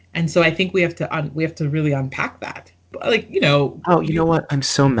And so I think we have to really unpack that. Like, Oh, you know what? I'm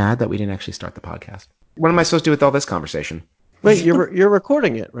so mad that we didn't actually start the podcast. What am I supposed to do with all this conversation? Wait, you're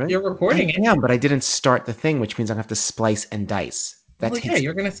recording it, right? you're recording I it. am, but I didn't start the thing, which means I have to splice and dice. That Well, yeah, takes.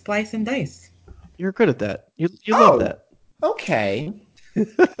 you're gonna splice and dice. You're good at that. You love Oh, that. okay.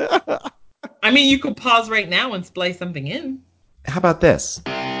 I mean, you could pause right now and splice something in. How about this?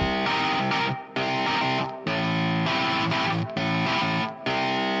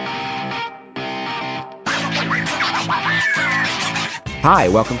 Hi,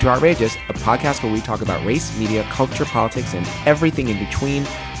 welcome to Outrageous, a podcast where we talk about race, media, culture, politics, and everything in between.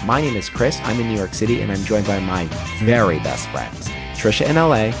 My name is Chris. I'm in New York City, and I'm joined by my very best friends, Trisha in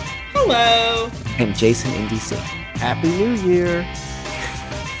LA Hello. and Jason in DC. Happy New Year.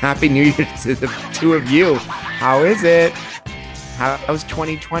 Happy New Year to the two of you. How is it? How's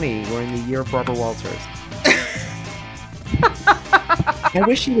 2020? We're in the year of Barbara Walters. I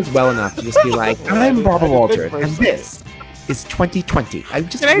wish she was well enough to just be like, I'm Barbara Walters, and this is 2020. I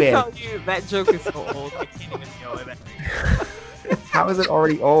just Can I wish. tell you that joke is so old? I can't even deal with it. How is it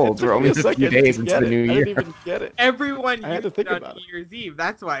already old? We're only a few days into the new I year. didn't even get it. Everyone I had used to think it on about New it. Year's Eve.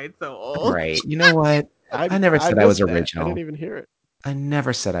 That's why it's so old. Right. You know what? I never said I was missed that. original. I didn't even hear it. I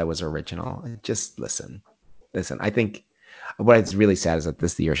never said I was original. Just listen. Listen, I think what's really sad is that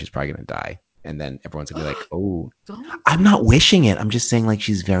this year she's probably going to die. And then everyone's going to be like, oh, Don't. I'm not wishing it. I'm just saying like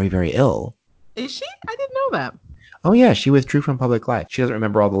she's very, very ill. Is she? I didn't know that. Oh, yeah. She withdrew from public life. She doesn't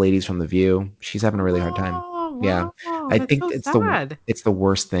remember all the ladies from The View. She's having a really hard time. Oh, Yeah. wow. I That's think so sad. it's the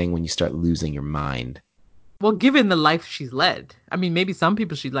worst thing when you start losing your mind. Well, given the life she's led, I mean, maybe some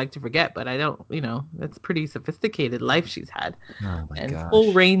people she'd like to forget, but I don't, that's pretty sophisticated life she's had Oh, my and gosh.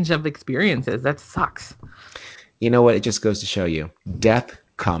 full range of experiences. That sucks. You know what? It just goes to show you death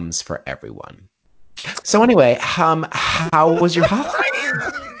comes for everyone. So anyway, how was your holiday?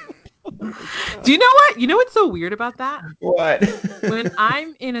 Do you know what? You know what's so weird about that? What? When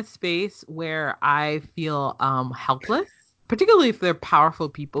I'm in a space where I feel helpless, particularly if they're powerful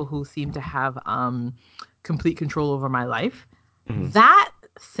people who seem to have complete control over my life, that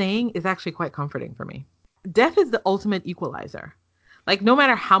saying is actually quite comforting for me. Death is the ultimate equalizer. Like no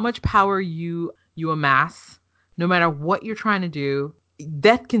matter how much power you amass, no matter what you're trying to do,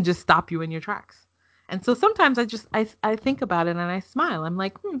 death can just stop you in your tracks. And so sometimes I think about it and I smile. I'm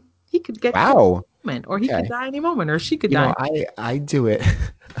like, he could get killed Wow. any moment, or he could die any moment, or she could You die. know, I do it.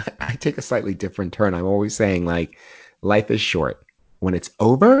 I take a slightly different turn. I'm always saying like, life is short. When it's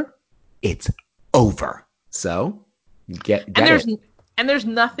over, it's over. So get and there's it. and there's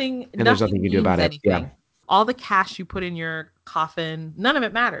nothing And there's nothing you can do about it. Yeah. All the cash you put in your coffin, none of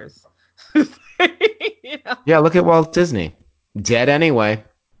it matters. Yeah, look at Walt Disney. Dead anyway.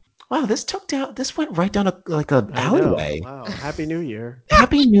 Wow, this went right down a alleyway. Wow. Happy New Year.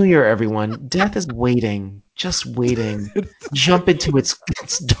 Happy New Year, everyone. Death is waiting, just waiting. Jump into its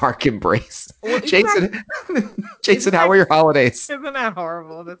dark embrace. Well, Jason, how were your holidays? Isn't that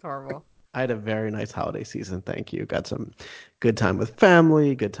horrible? That's horrible. I had a very nice holiday season. Thank you. Got some good time with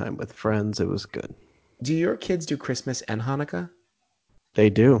family, good time with friends. It was good. Do your kids do Christmas and Hanukkah? They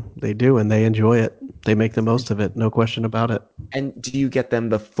do, and they enjoy it. They make the most of it, no question about it. And do you get them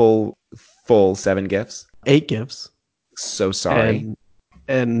the full 7 gifts? 8 gifts. So sorry.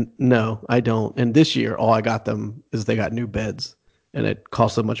 And no, I don't. And this year, all I got them is they got new beds, and it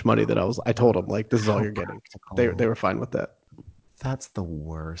cost so much money that I told them like, this is all you're getting. They were fine with that. That's the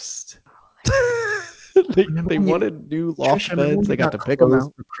worst. they wanted new loft beds. They got to pick them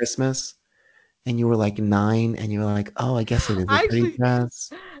out for Christmas. And you were like 9, and you were like, "Oh, I guess it is a pretty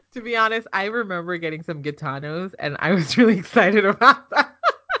dress." To be honest, I remember getting some Gitanos, and I was really excited about that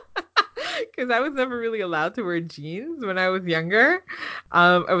because I was never really allowed to wear jeans when I was younger.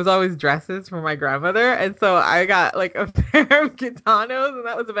 I was always dresses for my grandmother, and so I got like a pair of Gitanos, and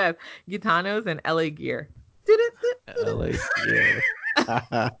that was the best. Gitanos and LA Gear. LA Gear.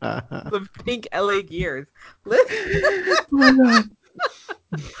 The pink LA Gears. Listen. Oh my God.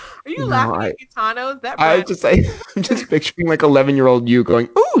 Are you laughing at Gitanos? I'm just picturing like 11-year-old you going,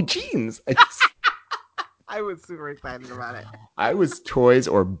 "Ooh, jeans." I was super excited about it. I was toys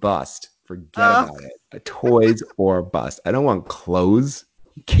or bust. Forget about it. Toys or bust. I don't want clothes.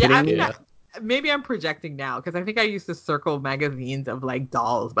 You kidding me? Maybe I'm projecting now because I think I used to circle magazines of like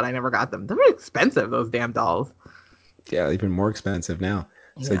dolls, but I never got them. They're expensive, those damn dolls. Yeah, even more expensive now.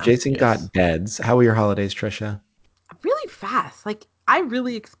 So Jason got beds. How were your holidays, Trisha? Really fast. Like I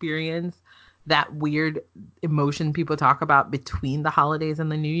really experienced that weird emotion people talk about between the holidays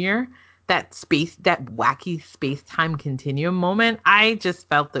and the new year. That wacky space-time continuum moment. I just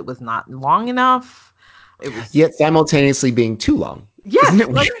felt it was not long enough. It was yet simultaneously being too long. Yes, Isn't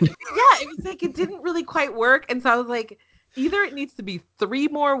it like weird? yeah, it was like it didn't really quite work, and so I was like, either it needs to be 3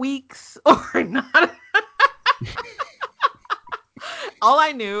 more weeks or not. All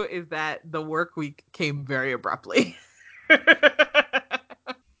I knew is that the work week came very abruptly.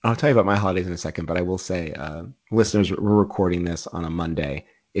 I'll tell you about my holidays in a second, but I will say, listeners, we're recording this on a Monday.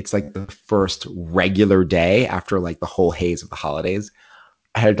 It's like the first regular day after like the whole haze of the holidays.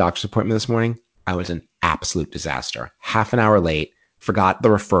 I had a doctor's appointment this morning. I was an absolute disaster. Half an hour late, forgot the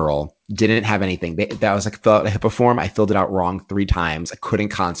referral, didn't have anything. That was like fill out a HIPAA form. I filled it out wrong 3 times. I couldn't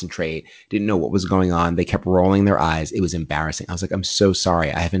concentrate, didn't know what was going on. They kept rolling their eyes. It was embarrassing. I was like, I'm so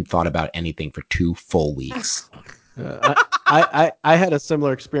sorry. I haven't thought about anything for 2 full weeks. I had a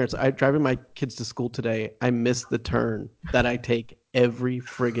similar experience. I driving my kids to school today. I missed the turn that I take every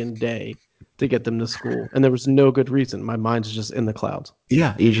friggin' day to get them to school, and there was no good reason. My mind's just in the clouds.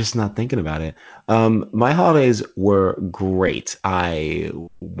 Yeah, you're just not thinking about it. My holidays were great. I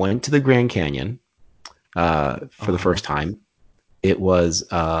went to the Grand Canyon for the first time. It was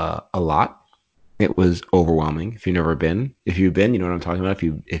a lot. It was overwhelming. If you've never been, if you've been, you know what I'm talking about.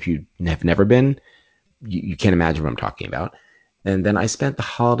 If you have never been, you can't imagine what I'm talking about. And then I spent the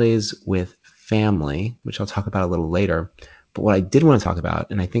holidays with family, which I'll talk about a little later. But what I did want to talk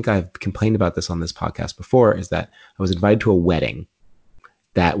about, and I think I've complained about this on this podcast before, is that I was invited to a wedding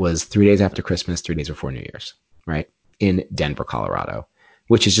that was 3 days after Christmas, 3 days before New Year's, right? In Denver, Colorado,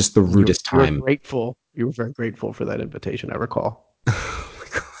 which is just the rudest time. Grateful. You were very grateful for that invitation, I recall. Oh my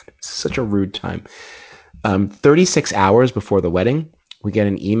God, such a rude time. 36 hours before the wedding, we get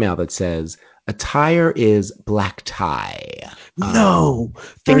an email that says, attire is black tie. No,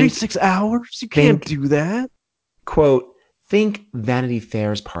 36 hours? You can't do that. Quote, think Vanity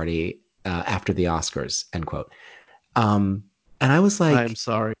Fair's party after the Oscars, end quote. And I was like, I'm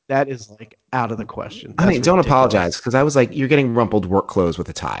sorry. That is like out of the question. I mean, don't ridiculous. apologize, because I was like, you're getting rumpled work clothes with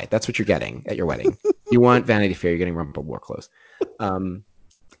a tie. That's what you're getting at your wedding. You want Vanity Fair, you're getting rumpled work clothes.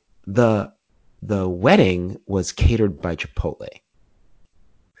 The wedding was catered by Chipotle.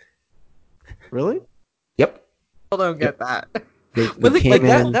 Really? Yep. I don't get that. They Was it came Like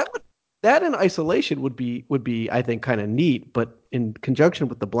in. that in isolation would be I think kind of neat, but in conjunction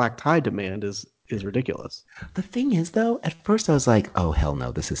with the black tie demand is ridiculous. The thing is, though, at first I was like, oh, hell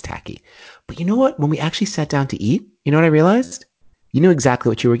no, this is tacky. But you know what? When we actually sat down to eat, you know what I realized? You knew exactly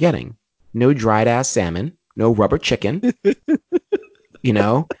what you were getting. No dried ass salmon, no rubber chicken,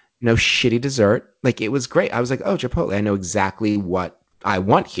 no shitty dessert. Like, it was great. I was like, oh, Chipotle, I know exactly what I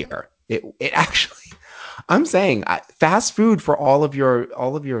want here. It actually, I'm saying fast food for all of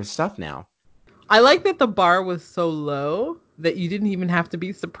your stuff now. I like that the bar was so low that you didn't even have to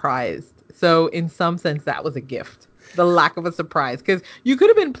be surprised. So in some sense, that was a gift. The lack of a surprise, because you could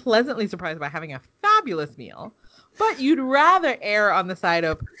have been pleasantly surprised by having a fabulous meal, but you'd rather err on the side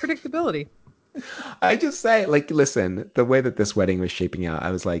of predictability. I just say, like, listen, the way that this wedding was shaping out,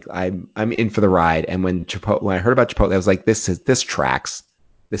 I was like, I'm in for the ride. And when I heard about Chipotle, I was like, this tracks.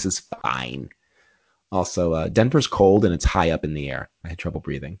 This is fine. Also, Denver's cold and it's high up in the air. I had trouble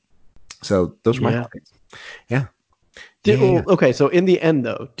breathing. So those were my holidays. Yeah. Okay, so in the end,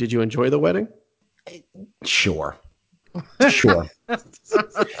 though, did you enjoy the wedding? Sure. Sure.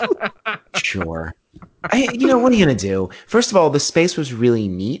 Sure. What are you going to do? First of all, the space was really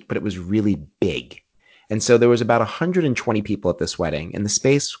neat, but it was really big. And so there was about 120 people at this wedding, and the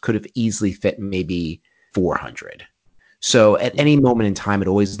space could have easily fit maybe 400. So at any moment in time, it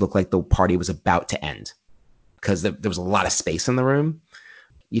always looked like the party was about to end because there was a lot of space in the room.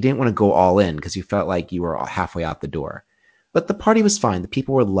 You didn't want to go all in because you felt like you were halfway out the door. But the party was fine. The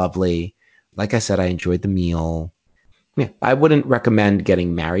people were lovely. Like I said, I enjoyed the meal. Yeah, I wouldn't recommend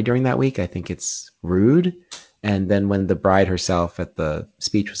getting married during that week. I think it's rude. And then when the bride herself at the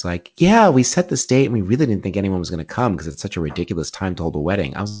speech was like, yeah, we set this date and we really didn't think anyone was going to come because it's such a ridiculous time to hold a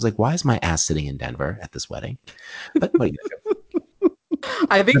wedding. I was like, why is my ass sitting in Denver at this wedding? But what are you going to do?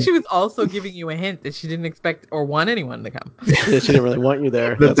 I think she was also giving you a hint that she didn't expect or want anyone to come. She didn't really want you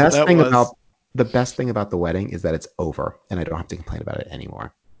there. The best thing about the wedding is that it's over and I don't have to complain about it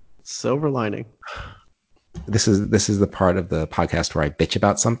anymore. Silver lining. This is the part of the podcast where I bitch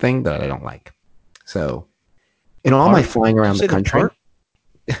about something that I don't like. So, in all my flying around the country,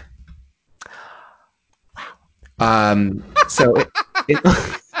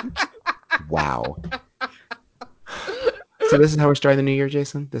 wow. So this is how we're starting the new year,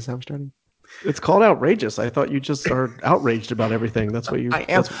 Jason. This is how we're starting. It's called outrageous. I thought you just are outraged about everything. That's what you. I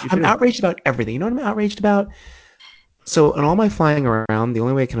am. I'm outraged about everything. You know what I'm outraged about? So, in all my flying around, the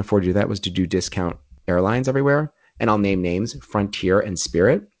only way I can afford to do that was to do discount airlines everywhere. And I'll name names: Frontier and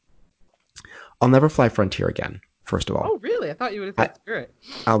Spirit. I'll never fly Frontier again. first of all. Oh, really? I thought you would have said Spirit.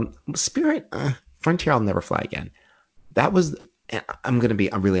 Spirit, Frontier, I'll never fly again. That was, I'm going to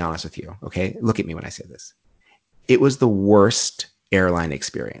be, I'm really honest with you. Okay. Look at me when I say this. It was the worst airline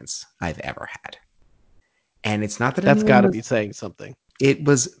experience I've ever had. And it's not that That's got to be saying something. It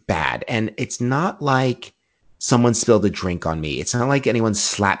was bad. And it's not like someone spilled a drink on me. It's not like anyone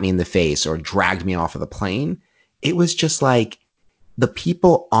slapped me in the face or dragged me off of the plane. It was just like the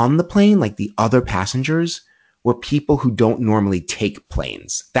people on the plane, like the other passengers, were people who don't normally take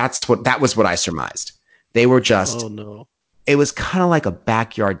planes. That was what I surmised. They were just, oh no. It was kind of like a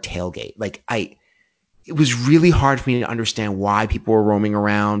backyard tailgate. It was really hard for me to understand why people were roaming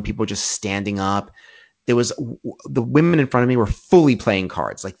around. People just standing up. The women in front of me were fully playing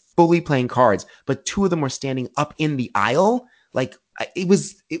cards, but two of them were standing up in the aisle. Like it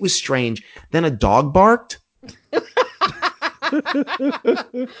was strange. Then a dog barked. It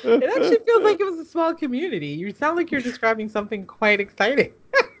actually feels like it was a small community. You sound like you're describing something quite exciting.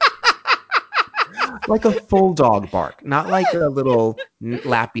 Like a full dog bark, not like a little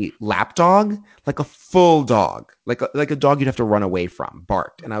lappy lap dog, like a full dog, like a dog you'd have to run away from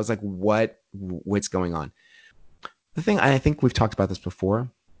barked. And I was like, what's going on? The thing, I think we've talked about this before,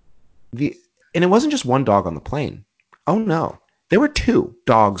 and it wasn't just one dog on the plane. Oh no, there were two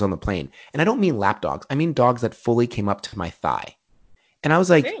dogs on the plane. And I don't mean lap dogs. I mean dogs that fully came up to my thigh. And I was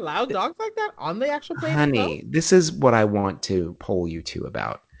like, they allow dogs like that on the actual plane? Honey, itself? This is what I want to poll you two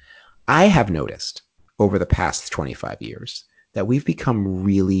about. I have noticed over the past 25 years that we've become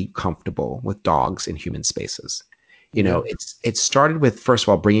really comfortable with dogs in human spaces. You know, it started with, first of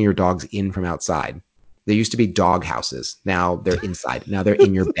all, bringing your dogs in from outside. There used to be dog houses. Now they're inside. Now they're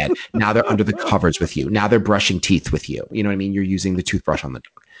in your bed. Now they're under the covers with you. Now they're brushing teeth with you. You know what I mean? You're using the toothbrush on the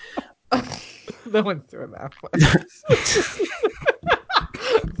dog. No one's doing that.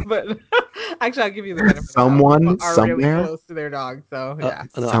 But actually, I'll give you the benefit. Someone are somewhere really close to their dog, so yeah.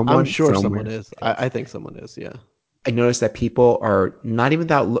 No, I'm sure someone is. I think someone is. Yeah. I noticed that people are not even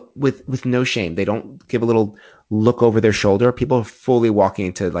that with no shame. They don't give a little look over their shoulder. People are fully walking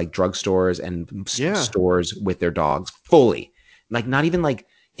into like drugstores and stores with their dogs, fully, like not even like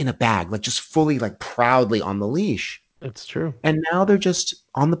in a bag, like just fully like proudly on the leash. It's true. And now they're just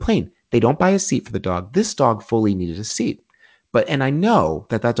on the plane. They don't buy a seat for the dog. This dog fully needed a seat, and I know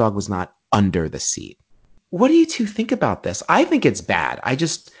that dog was not under the seat. What do you two think about this? I think it's bad.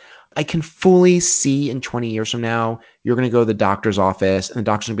 I can fully see in 20 years from now, you're going to go to the doctor's office and the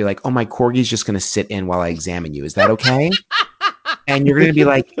doctor's going to be like, oh, my corgi's just going to sit in while I examine you. Is that okay? And you're going to be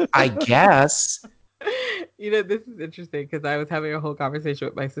like, I guess. You know, this is interesting because I was having a whole conversation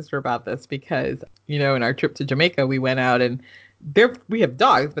with my sister about this because, you know, in our trip to Jamaica, we went out and we have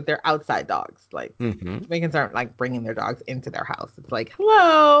dogs, but they're outside dogs. Like Jamaicans aren't like bringing their dogs into their house. It's like,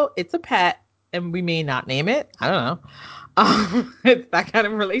 hello, it's a pet. And we may not name it. I don't know. It's that kind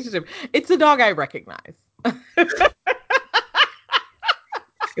of relationship. It's a dog I recognize. I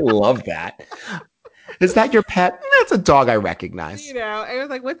love that. Is that your pet? That's a dog I recognize. You know, and it was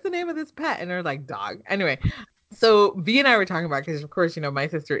like, what's the name of this pet? And they're like, dog. Anyway, so V and I were talking about, because of course, you know, my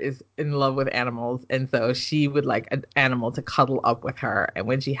sister is in love with animals. And so she would like an animal to cuddle up with her. And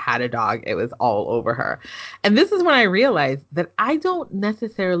when she had a dog, it was all over her. And this is when I realized that I don't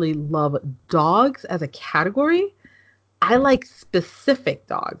necessarily love dogs as a category. I like specific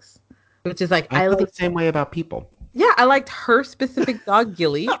dogs, which is like, I feel the same way about people. Yeah, I liked her specific dog,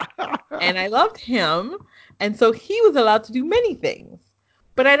 Gilly, and I loved him. And so he was allowed to do many things.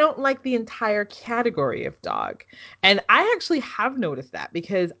 But I don't like the entire category of dog. And I actually have noticed that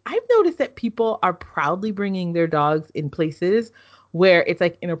because I've noticed that people are proudly bringing their dogs in places where it's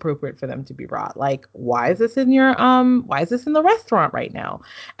like inappropriate for them to be brought. Like, why is this in the restaurant right now?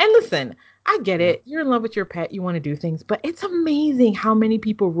 And listen, I get it. You're in love with your pet. You want to do things, but it's amazing how many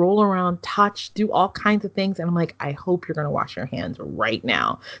people roll around, touch, do all kinds of things. And I'm like, I hope you're going to wash your hands right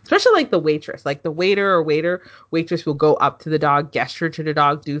now. Especially like the waitress, like the waitress will go up to the dog, gesture to the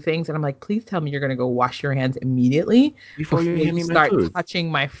dog, do things. And I'm like, please tell me you're going to go wash your hands immediately before you start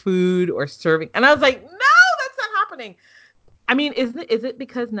touching my food or serving. And I was like, no, that's not happening. I mean, is it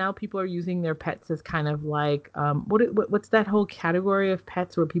because now people are using their pets as kind of like what's that whole category of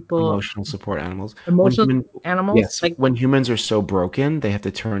pets where people emotional support animals? Animals? Yes, like when humans are so broken, they have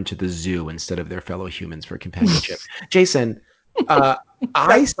to turn to the zoo instead of their fellow humans for companionship. Jason,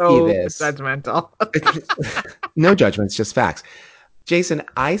 I see this judgmental. No judgments, just facts. Jason,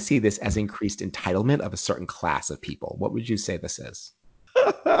 I see this as increased entitlement of a certain class of people. What would you say this is?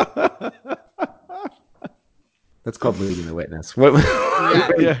 That's called leading the witness. Really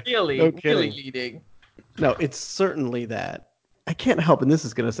no leading. No, it's certainly that. I can't help, and this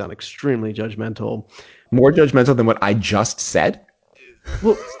is going to sound extremely judgmental. More judgmental than what I just said?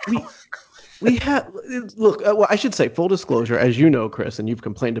 Well, we have look. Well, I should say full disclosure, as you know, Chris, and you've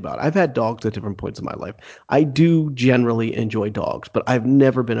complained about. I've had dogs at different points in my life. I do generally enjoy dogs, but I've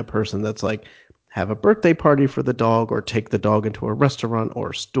never been a person that's like have a birthday party for the dog or take the dog into a restaurant or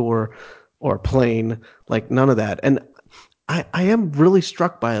a store or a plane. Like none of that. And I am really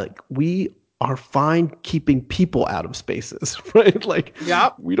struck by like we are fine keeping people out of spaces, right? Like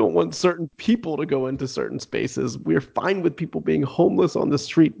Yep. we don't want certain people to go into certain spaces. We're fine with people being homeless on the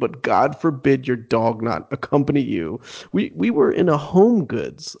street, but God forbid your dog not accompany you. We were in a Home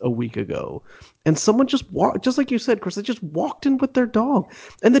Goods a week ago, and someone just walked, just like you said, Chris, they just walked in with their dog,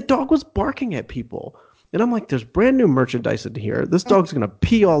 and the dog was barking at people. And I'm like, there's brand new merchandise in here. This dog's gonna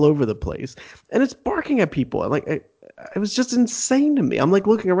pee all over the place, and it's barking at people. And like, it was just insane to me. I'm like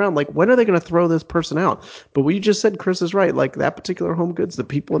looking around, like, when are they gonna throw this person out? But what you just said, Chris, is right. Like that particular Home Goods, the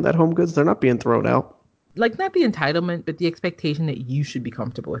people in that Home Goods, they're not being thrown out. Like not the entitlement, but the expectation that you should be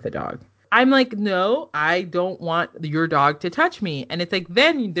comfortable with a dog. I'm like, no, I don't want your dog to touch me. And it's like,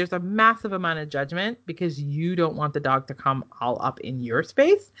 then there's a massive amount of judgment because you don't want the dog to come all up in your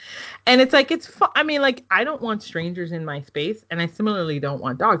space. And it's like, I mean, like, I don't want strangers in my space. And I similarly don't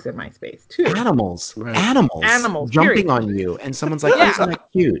want dogs in my space too. Animals, Right. animals jumping on you. And someone's like, Yeah. isn't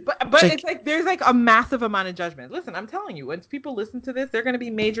that cute? But it's like, there's like a massive amount of judgment. Listen, I'm telling you, once people listen to this, they're going to be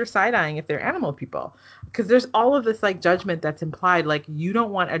major side-eyeing if they're animal people. Because there's all of this like judgment that's implied. Like you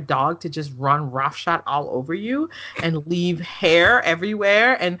don't want a dog to just run roughshod all over you and leave hair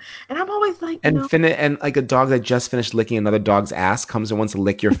everywhere. And I'm always like, and and like a dog that just finished licking another dog's ass comes and wants to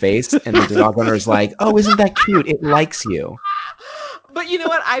lick your face, and the dog owner is like, "Oh, isn't that cute? It likes you." But you know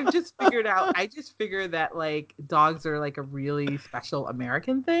what? I just figured that like dogs are like a really special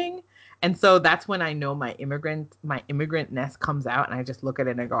American thing. And so that's when I know my immigrantness comes out, and I just look at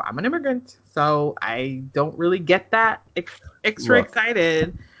it and I go, I'm an immigrant. So I don't really get that extra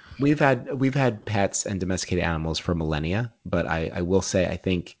excited. We've had pets and domesticated animals for millennia, but I will say I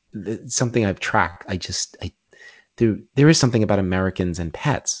think something I've tracked. There is something about Americans and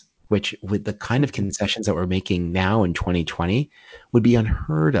pets, which with the kind of concessions that we're making now in 2020 would be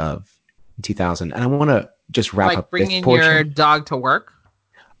unheard of in 2000. And I want to just wrap up bringing this portion. your dog to work.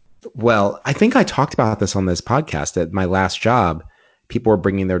 Well, I think I talked about this on this podcast. At my last job, people were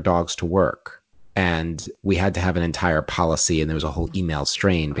bringing their dogs to work, and we had to have an entire policy, and there was a whole email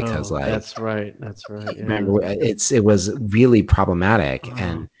strain because that's right. Yeah. Remember, it was really problematic,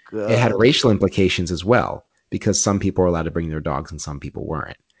 and it had racial implications as well because some people were allowed to bring their dogs and some people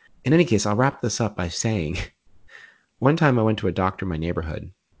weren't. In any case, I'll wrap this up by saying one time I went to a doctor in my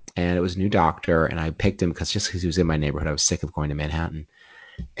neighborhood, and it was a new doctor, and I picked him because he was in my neighborhood. I was sick of going to Manhattan.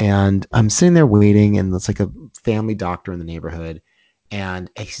 And I'm sitting there waiting, and it's like a family doctor in the neighborhood, and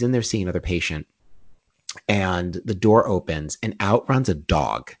he's in there seeing another patient, and the door opens, and out runs a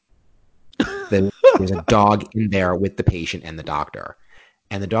dog. There's a dog in there with the patient and the doctor,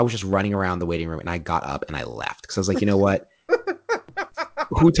 and the dog was just running around the waiting room, and I got up and I left because I was like, you know what?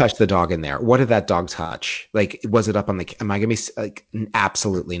 Who touched the dog in there? What did that dog touch? Like, was it up on the? Am I gonna be like?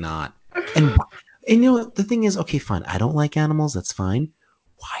 Absolutely not. And you know, the thing is, okay, fine. I don't like animals. That's fine.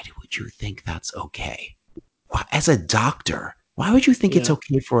 Why would you think that's okay? As a doctor, why would you think it's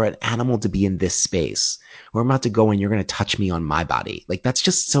okay for an animal to be in this space where I'm about to go and you're going to touch me on my body? Like, that's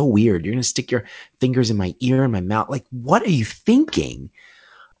just so weird. You're going to stick your fingers in my ear and my mouth. Like, what are you thinking?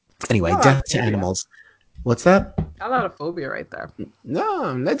 Anyway, death to animals. What's that? A lot of phobia right there.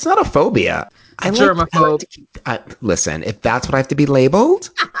 No, that's not a phobia. Germaphobe. Listen, if that's what I have to be labeled,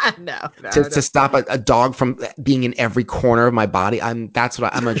 no. To stop a dog from being in every corner of my body, I'm a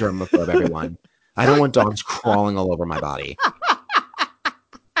germaphobe, everyone. I don't want dogs crawling all over my body.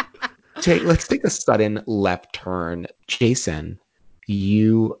 Let's take a sudden left turn. Jason,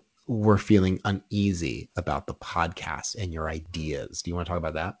 you were feeling uneasy about the podcast and your ideas. Do you want to talk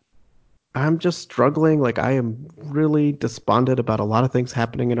about that? I'm just struggling. Like, I am really despondent about a lot of things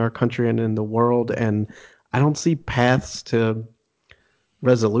happening in our country and in the world, and I don't see paths to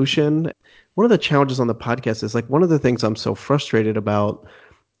resolution. One of the challenges on the podcast is like one of the things I'm so frustrated about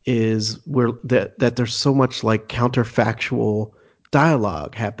is that there's so much like counterfactual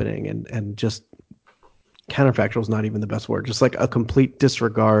dialogue happening, and just counterfactual is not even the best word, just like a complete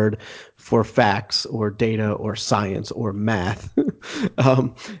disregard for facts or data or science or math.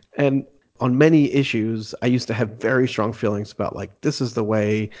 And on many issues, I used to have very strong feelings about like, this is the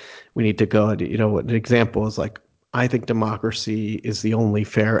way we need to go. And, you know, an example is like, I think democracy is the only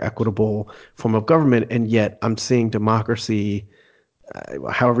fair, equitable form of government. And yet I'm seeing democracy,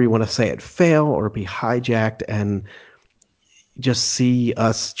 however you want to say it, fail or be hijacked. And just see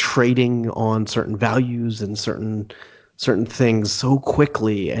us trading on certain values and certain things so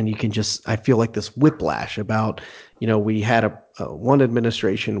quickly, and you can just, I feel like this whiplash about, we had a one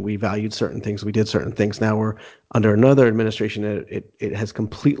administration, we valued certain things, we did certain things. Now we're under another administration, it has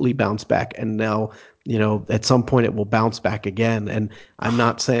completely bounced back, and now at some point it will bounce back again. And I'm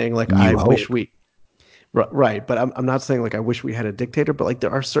not saying like I wish we right, but I'm not saying like I wish we had a dictator, but like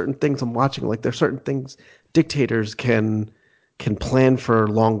there are certain things I'm watching, like there's certain things dictators can plan for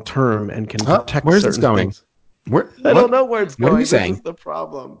long term and can protect where's certain this going? things. I don't know where it's going. What are you saying? This is the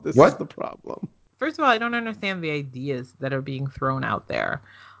problem. This What? is the problem. First of all, I don't understand the ideas that are being thrown out there.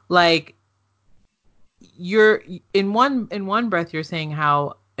 Like, you're in one breath you're saying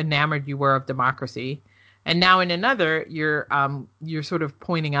how enamored you were of democracy, and now in another you're sort of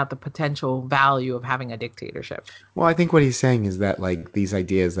pointing out the potential value of having a dictatorship. Well, I think what he's saying is that like these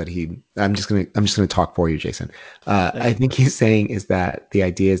ideas that I'm just gonna talk for you, Jason. I think he's saying is that the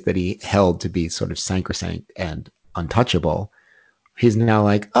ideas that he held to be sort of sacrosanct and untouchable, he's now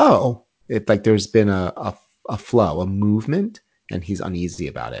like, oh, it's like there's been a flow, a movement, and he's uneasy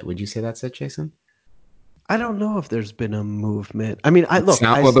about it. Would you say that's it, Jason? I don't know if there's been a movement. I mean, there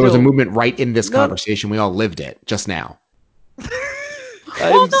was a movement right in this conversation. We all lived it just now.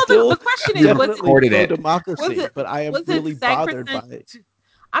 Well, no, the question is, democracy, but I am really bothered by it.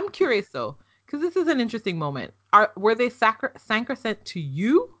 I'm curious though, because this is an interesting moment. Were they sacrosanct to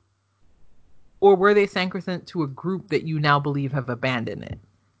you, or were they sacrosanct to a group that you now believe have abandoned it?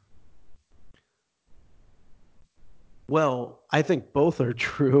 Well, I think both are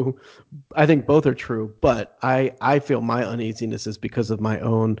true. But I feel my uneasiness is because of my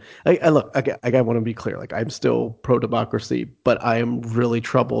own. I want to be clear. Like, I'm still pro-democracy, but I am really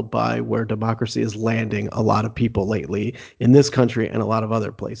troubled by where democracy is landing a lot of people lately in this country and a lot of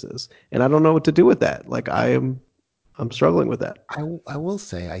other places. And I don't know what to do with that. Like, I'm struggling with that. I will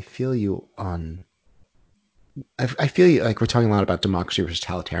say I feel you on. I feel you, like we're talking a lot about democracy versus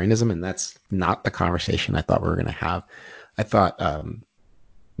totalitarianism, and that's not the conversation I thought we were going to have. I thought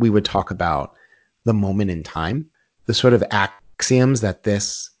we would talk about the moment in time, the sort of axioms that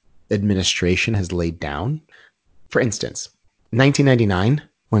this administration has laid down. For instance, 1999,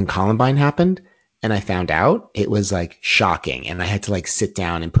 when Columbine happened, and I found out, it was like shocking, and I had to like sit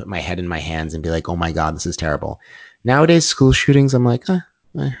down and put my head in my hands and be like, oh my God, this is terrible. Nowadays, school shootings, I'm like,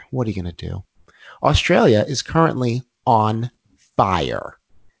 what are you going to do? Australia is currently on fire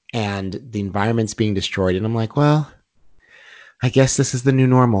and the environment's being destroyed. And I'm like, well, I guess this is the new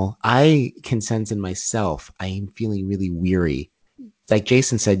normal. I can sense in myself, I am feeling really weary. Like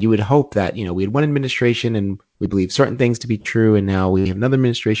Jason said, you would hope that, we had one administration and we believe certain things to be true. And now we have another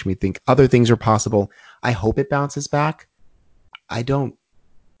administration. We think other things are possible. I hope it bounces back. I don't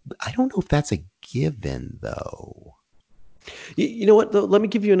know if that's a given though. You know what? Let me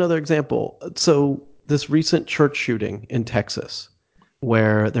give you another example. So this recent church shooting in Texas,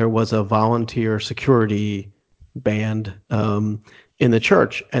 where there was a volunteer security band in the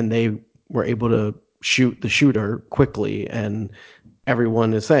church, and they were able to shoot the shooter quickly, and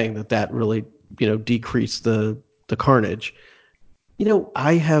everyone is saying that really, decreased the carnage.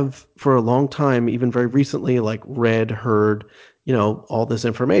 I have for a long time, even very recently, like heard, all this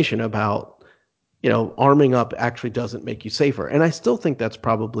information about, arming up actually doesn't make you safer. And I still think that's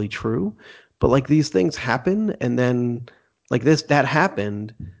probably true. But like these things happen, and then like that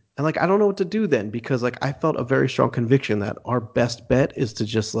happened. And like I don't know what to do then, because like I felt a very strong conviction that our best bet is to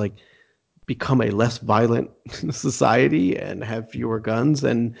just like become a less violent society and have fewer guns.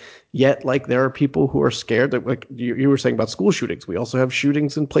 And yet like there are people who are scared that, like you were saying about school shootings. We also have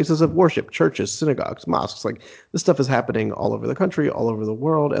shootings in places of worship, churches, synagogues, mosques. Like this stuff is happening all over the country, all over the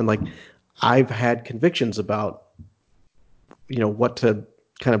world. And like I've had convictions about, what to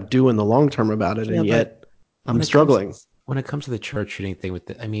kind of do in the long term about it. And yet I'm struggling. When it comes to the church shooting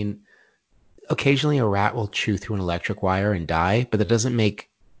thing occasionally a rat will chew through an electric wire and die, but that doesn't make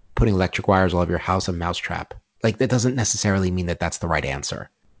putting electric wires all over your house a mousetrap. Like that doesn't necessarily mean that that's the right answer.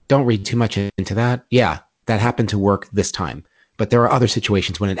 Don't read too much into that. Yeah, that happened to work this time, but there are other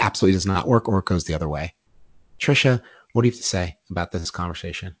situations when it absolutely does not work or it goes the other way. Trisha, what do you have to say about this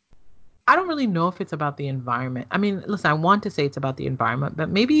conversation? I don't really know if it's about the environment. I mean, listen, I want to say it's about the environment, but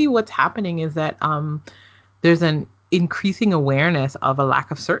maybe what's happening is that there's an increasing awareness of a lack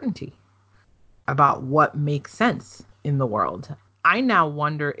of certainty about what makes sense in the world. I now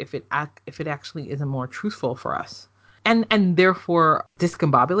wonder if it actually isn't more truthful for us, and therefore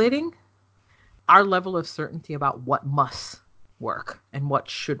discombobulating our level of certainty about what must work and what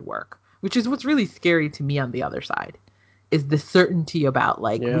should work, which is what's really scary to me on the other side. is the certainty about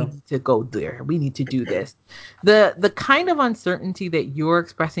like Yeah. we need to go there, we need to do this. The kind of uncertainty that you're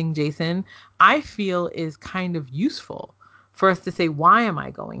expressing, Jason, I feel is kind of useful for us to say, why am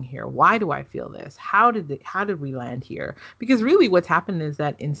I going here? Why do I feel this? How did we land here? Because really what's happened is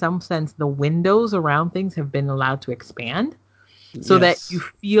that in some sense the windows around things have been allowed to expand so that Yes. you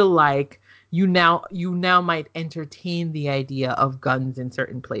feel like you now might entertain the idea of guns in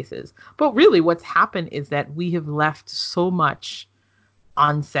certain places. But really what's happened is that we have left so much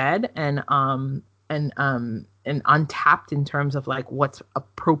unsaid and untapped in terms of like what's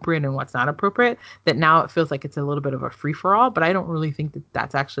appropriate and what's not appropriate, that now it feels like it's a little bit of a free-for-all. But I don't really think that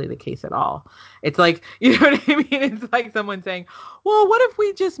that's actually the case at all. It's like, you know what I mean? It's like someone saying, well, what if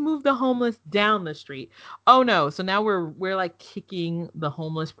we just move the homeless down the street? Oh no, so now we're like kicking the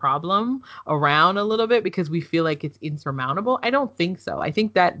homeless problem around a little bit because we feel like it's insurmountable. I don't think so. I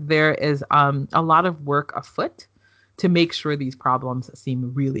think that there is a lot of work afoot to make sure these problems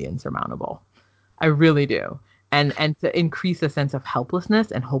seem really insurmountable. I really do. And to increase a sense of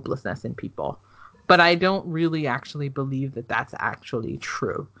helplessness and hopelessness in people. But I don't really actually believe that that's actually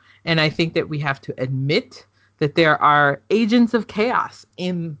true. And I think that we have to admit that there are agents of chaos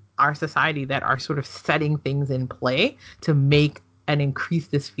in our society that are sort of setting things in play to make and increase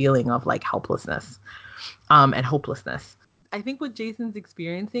this feeling of like helplessness and hopelessness. I think what Jason's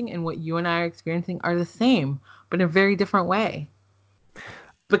experiencing and what you and I are experiencing are the same, but in a very different way.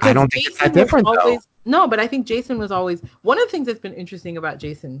 Because I don't think it's that Jason was different, though. always no, but I think Jason was always one of the things that's been interesting about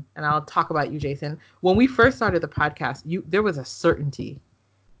Jason, and I'll talk about you, Jason. When we first started the podcast, there was a certainty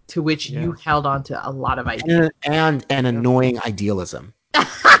to which you held on to a lot of ideas. And an annoying idealism.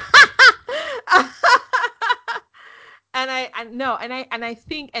 I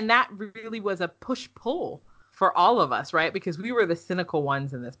think that really was a push pull for all of us, right? Because we were the cynical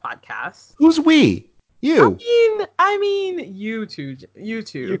ones in this podcast. Who's we? You. I mean, you two. You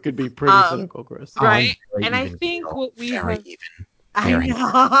could be pretty cynical, Chris. Right? Oh, And I think what we very have, even. I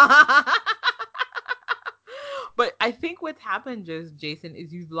know. But I think what's happened, Jason,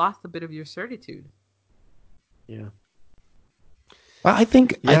 is you've lost a bit of your certitude. Yeah. Well, I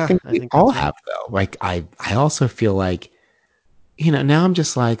think we all that's right. have, though. Like I also feel like, now I'm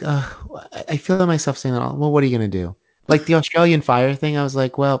just like, I feel myself saying, well, what are you gonna do? Like the Australian fire thing, I was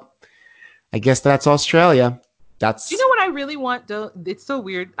like, well, I guess that's Australia. Do you know what I really want, though? It's so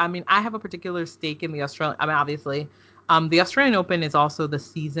weird. I mean, I have a particular stake in the Australian. I mean, obviously, the Australian Open is also the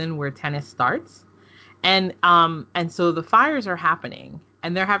season where tennis starts, and so the fires are happening,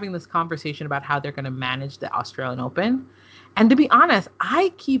 and they're having this conversation about how they're going to manage the Australian Open. And to be honest,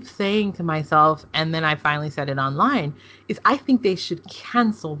 I keep saying to myself, and then I finally said it online, is I think they should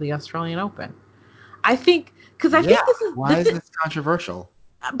cancel the Australian Open. I think because I think Why is this controversial?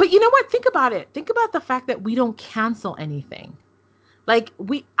 but you know what? Think about it. Think about the fact that we don't cancel anything. Like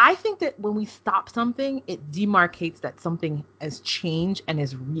I think that when we stop something, it demarcates that something has changed and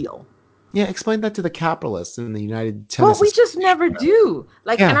is real. Yeah, explain that to the capitalists in the United But Tennis we just Association. never do.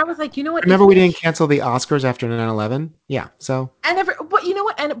 Like, Yeah. and I was like, you know what? Remember we didn't cancel the Oscars after 9/11? Yeah, so. I never. But you know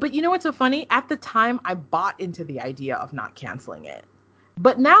what? But you know what's so funny? At the time, I bought into the idea of not canceling it.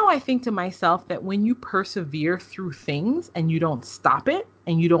 But now I think to myself that when you persevere through things and you don't stop it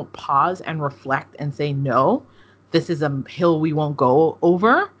and you don't pause and reflect and say, no, this is a hill we won't go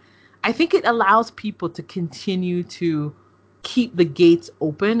over, I think it allows people to continue to keep the gates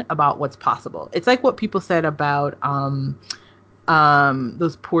open about what's possible. It's like what people said about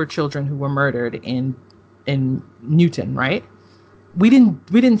those poor children who were murdered in Newton, right? We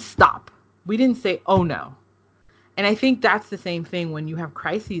didn't stop. We didn't say, oh no. And I think that's the same thing when you have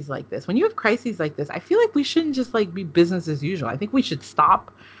crises like this. When you have crises like this, I feel like we shouldn't just like be business as usual. I think we should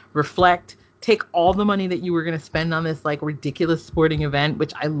stop, reflect, take all the money that you were going to spend on this like ridiculous sporting event,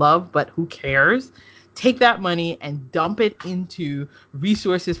 which I love, but who cares? Take that money and dump it into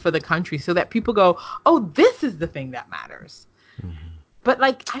resources for the country so that people go, oh, this is the thing that matters. Mm-hmm. But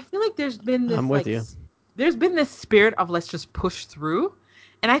like, I feel like there's been this, I'm with you. There's been this spirit of let's just push through.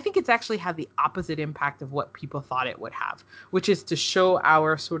 And I think it's actually had the opposite impact of what people thought it would have, which is to show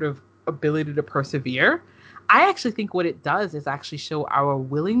our sort of ability to persevere. I actually think what it does is actually show our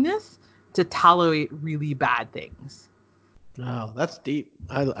willingness to tolerate really bad things. Oh, that's deep.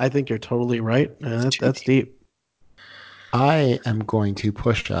 I think you're totally right. That's deep. I am going to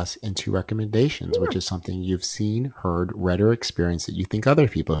push us into recommendations, which is something you've seen, heard, read, or experienced that you think other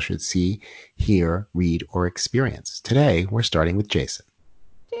people should see, hear, read, or experience. Today, we're starting with Jason.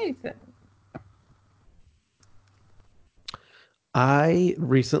 Jason. I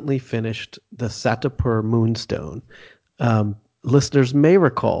recently finished the Satapur Moonstone. listeners may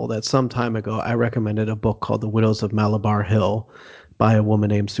recall that some time ago I recommended a book called The Widows of Malabar Hill by a woman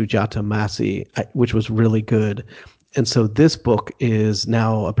named Sujata Massey, which was really good. And so this book is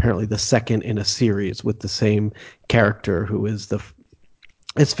now apparently the second in a series with the same character who is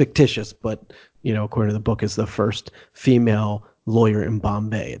it's fictitious, but according to the book, is the first female lawyer in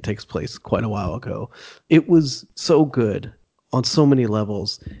Bombay. It takes place quite a while ago. It was so good on so many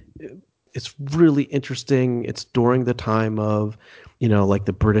levels. It's really interesting. It's during the time of, like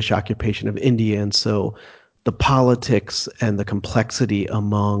the British occupation of India. And so the politics and the complexity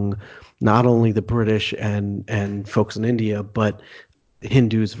among not only the British and folks in India, but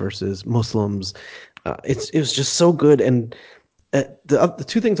Hindus versus Muslims. It was just so good. And the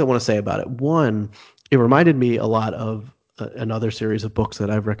two things I want to say about it. One, it reminded me a lot of another series of books that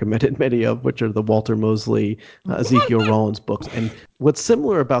I've recommended many of, which are the Walter Mosley, Ezekiel Rollins books. And what's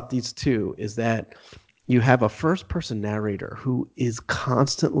similar about these two is that you have a first-person narrator who is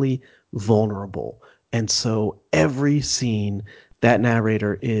constantly vulnerable. And so every scene, that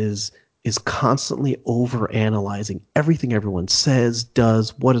narrator is constantly over-analyzing everything everyone says,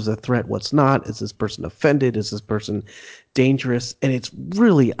 does, what is a threat, what's not, is this person offended, is this person dangerous? And it's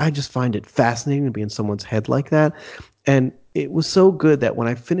really, I just find it fascinating to be in someone's head like that. And it was so good that when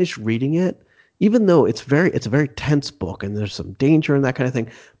I finished reading it, even though it's a very tense book and there's some danger and that kind of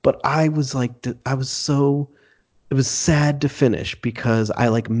thing, but it was sad to finish because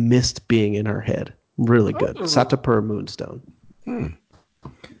I missed being in her head. Really good. Ooh. Satapur Moonstone. Sounds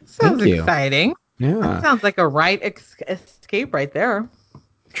Thank you. exciting. Yeah. Sounds like a escape right there.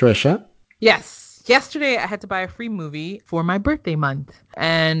 Trisha? Yes. Yesterday, I had to buy a free movie for my birthday month.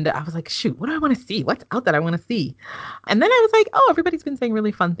 And I was like, shoot, what do I want to see? What's out that I want to see? And then I was like, oh, everybody's been saying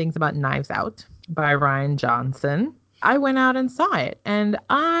really fun things about Knives Out by Rian Johnson. I went out and saw it, and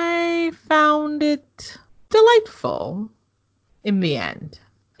I found it delightful in the end.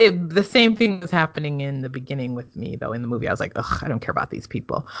 The same thing was happening in the beginning with me, though, in the movie. I was like, ugh, I don't care about these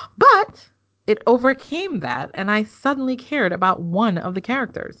people. But it overcame that, and I suddenly cared about one of the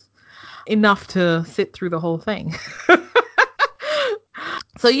characters enough to sit through the whole thing.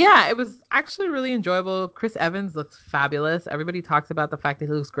 So yeah, it was actually really enjoyable. Chris Evans looks fabulous. Everybody talks about the fact that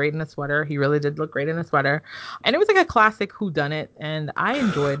he looks great in a sweater. He really did look great in a sweater. And it was like a classic whodunit, and I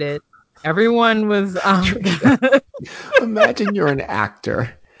enjoyed it. Everyone was Imagine you're an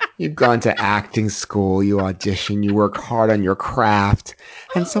actor. You've gone to acting school, you audition, you work hard on your craft,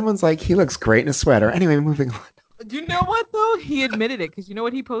 and someone's like, he looks great in a sweater. Anyway, moving on. Do you know what though? He admitted it, because you know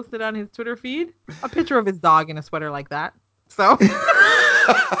what he posted on his Twitter feed? A picture of his dog in a sweater like that. So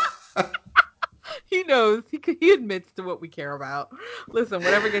he knows. He admits to what we care about. Listen,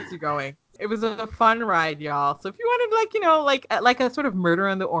 whatever gets you going. It was a fun ride, y'all. So if you wanted, like a sort of Murder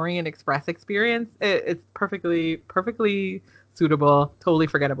on the Orient Express experience, it's perfectly suitable. Totally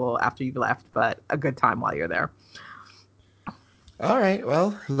forgettable after you've left, but a good time while you're there. All right.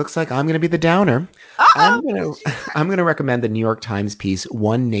 Well, looks like I'm going to be the downer. I'm going to recommend the New York Times piece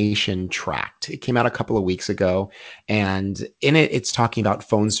One Nation Tracked. It came out a couple of weeks ago, and in it it's talking about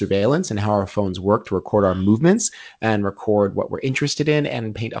phone surveillance and how our phones work to record our movements and record what we're interested in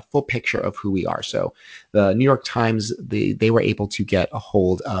and paint a full picture of who we are. So, the New York Times they were able to get a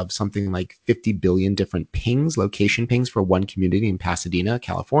hold of something like 50 billion different pings, location pings for one community in Pasadena,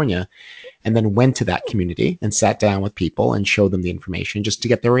 California, and then went to that community and sat down with people and showed them the information just to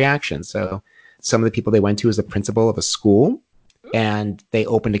get their reaction. So some of the people they went to is the principal of a school, and they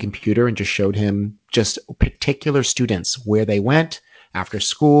opened a computer and just showed him just particular students, where they went after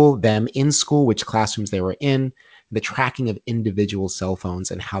school, them in school, which classrooms they were in, the tracking of individual cell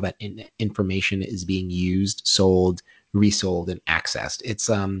phones and how that information is being used, sold, resold, and accessed. It's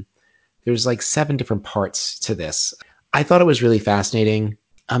there's like 7 different parts to this. I thought it was really fascinating.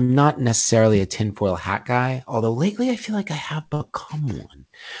 I'm not necessarily a tinfoil hat guy, although lately I feel like I have become one.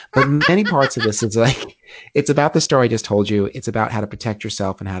 But many parts of this, it's about the story I just told you. It's about how to protect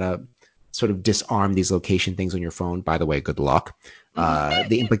yourself and how to sort of disarm these location things on your phone. By the way, good luck.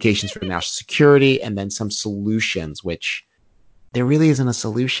 The implications for national security, and then some solutions, which there really isn't a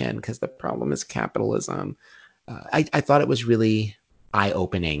solution because the problem is capitalism. I thought it was really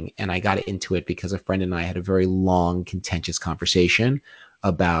eye-opening, and I got into it because a friend and I had a very long, contentious conversation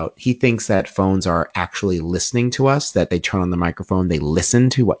about, he thinks that phones are actually listening to us, that they turn on the microphone, they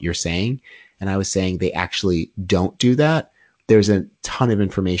listen to what you're saying. And I was saying they actually don't do that. There's a ton of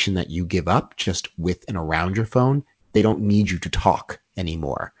information that you give up just with and around your phone. They don't need you to talk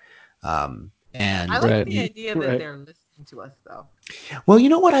anymore. And I like the idea that they're listening to us, though. Well, you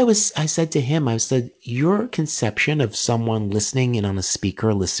know what I said to him? I said, your conception of someone listening in on a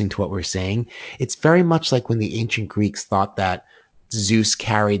speaker, listening to what we're saying, it's very much like when the ancient Greeks thought that Zeus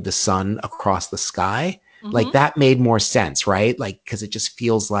carried the sun across the sky. Mhm. Like that made more sense, right? Like, because it just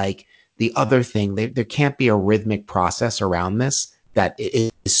feels like the other thing, there can't be a rhythmic process around this that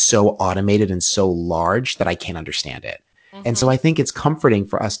is so automated and so large that I can't understand it. And so I think it's comforting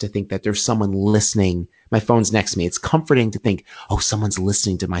for us to think that there's someone listening. My phone's next to me. It's comforting to think, oh, someone's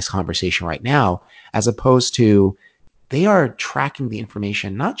listening to my conversation right now, as opposed to they are tracking the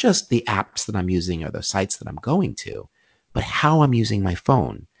information, not just the apps that I'm using or the sites that I'm going to, but how I'm using my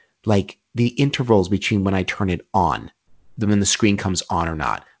phone. Like the intervals between when I turn it on, when the screen comes on or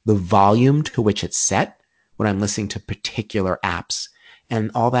not, the volume to which it's set when I'm listening to particular apps.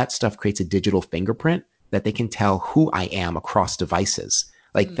 And all that stuff creates a digital fingerprint that they can tell who I am across devices.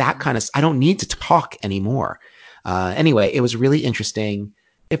 Like that kind of, I don't need to talk anymore. Anyway, it was really interesting.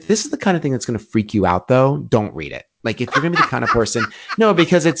 If this is the kind of thing that's going to freak you out, though, don't read it. Like if you're going to be the kind of person, no,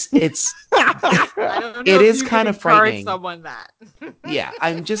 because it's I don't know it if is you kind can of encourage frightening. someone that. Yeah,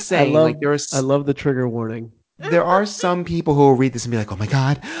 I'm just I saying, love like I love the trigger warning. there are some people who will read this and be like, oh my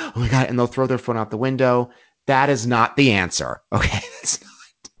God, and they'll throw their phone out the window. That is not the answer. Okay.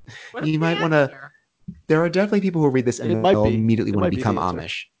 What is You the might want to, answer? there are definitely people who read this and It might they'll be. immediately It want to might be the become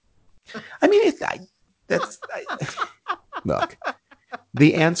answer. Amish. I mean, look,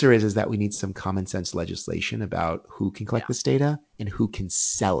 the answer is that we need some common sense legislation about who can collect this data and who can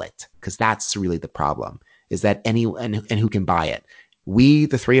sell it. Because that's really the problem, is that anyone and who can buy it. We,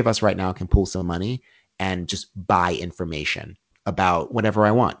 the three of us right now, can pull some money and just buy information about whatever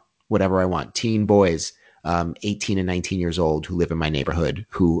I want. Teen boys, 18 and 19 years old who live in my neighborhood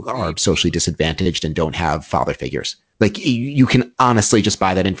who are socially disadvantaged and don't have father figures. Like you can honestly just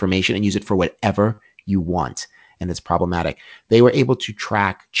buy that information and use it for whatever you want. And it's problematic. They were able to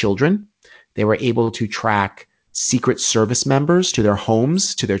track children. They were able to track Secret Service members to their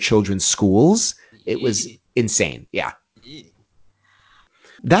homes, to their children's schools. It was insane. Yeah.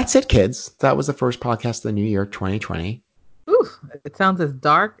 That's it, kids. That was the first podcast of the new year, 2020. Ooh, it sounds as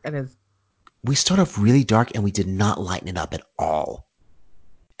dark and as We started off really dark and we did not lighten it up at all.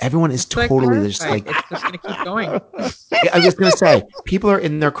 Everyone is like totally that. just Right. like, It's just gonna keep going. I was going to say, people are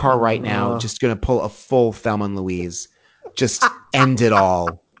in their car right now, just going to pull a full Thelma and Louise, just end it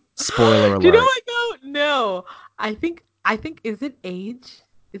all. Spoiler Do you know alert. what though? No. I think is it age?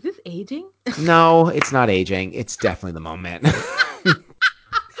 Is this aging? No, it's not aging. It's definitely the moment.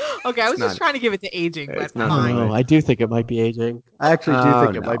 Okay, I was not- just trying to give it to aging, but it's not fine. the No, I do think it might be aging. I actually do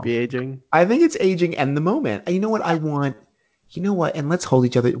think it no. might be aging. I think it's aging and the moment. And you know what I want? You know what? And let's hold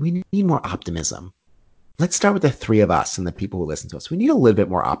each other. We need more optimism. Let's start with the three of us and the people who listen to us. We need a little bit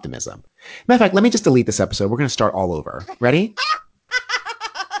more optimism. Matter of fact, let me just delete this episode. We're going to start all over. Ready?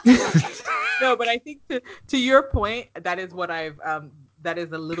 No, but I think to your point, that is what I've that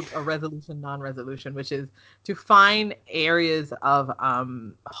is a resolution, non-resolution, which is to find areas of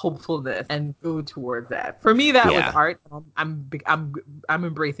hopefulness and go towards that. For me, that was art. I'm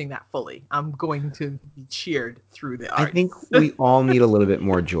embracing that fully. I'm going to be cheered through the art. I think we all need a little bit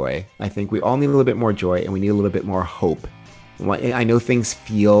more joy. I think we all need a little bit more joy, and we need a little bit more hope. I know things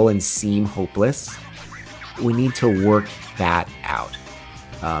feel and seem hopeless. We need to work that out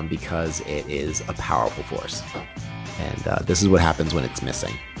because it is a powerful force. And this is what happens when it's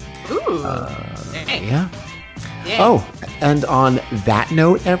missing. Ooh. Yeah. Oh, and on that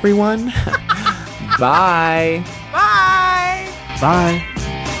note, everyone, bye. Bye. Bye.